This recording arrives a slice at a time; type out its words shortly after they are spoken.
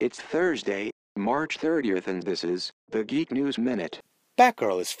It's Thursday, March 30th, and this is the Geek News Minute.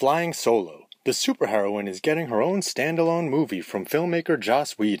 Batgirl is flying solo. The superheroine is getting her own standalone movie from filmmaker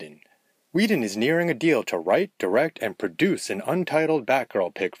Joss Whedon. Whedon is nearing a deal to write, direct, and produce an untitled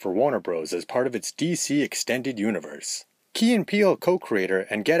Batgirl pick for Warner Bros. As part of its DC Extended Universe. Key & Peele co-creator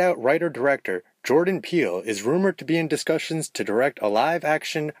and Get Out writer-director Jordan Peele is rumored to be in discussions to direct a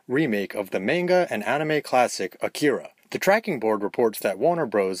live-action remake of the manga and anime classic Akira. The tracking board reports that Warner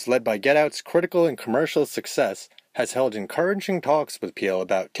Bros., led by Get Out's critical and commercial success, has held encouraging talks with Peele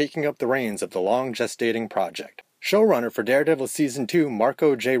about taking up the reins of the long-gestating project. Showrunner for Daredevil Season 2,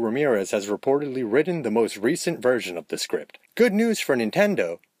 Marco J. Ramirez, has reportedly written the most recent version of the script. Good news for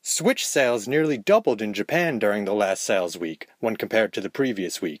Nintendo. Switch sales nearly doubled in Japan during the last sales week, when compared to the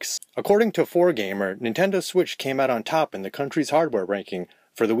previous weeks. According to 4Gamer, Nintendo Switch came out on top in the country's hardware ranking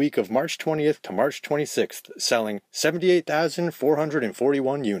for the week of March 20th to March 26th, selling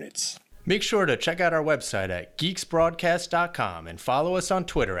 78,441 units. Make sure to check out our website at geeksbroadcast.com and follow us on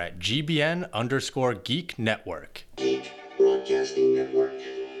Twitter at GBN_Geek Network. Geek Broadcasting Network.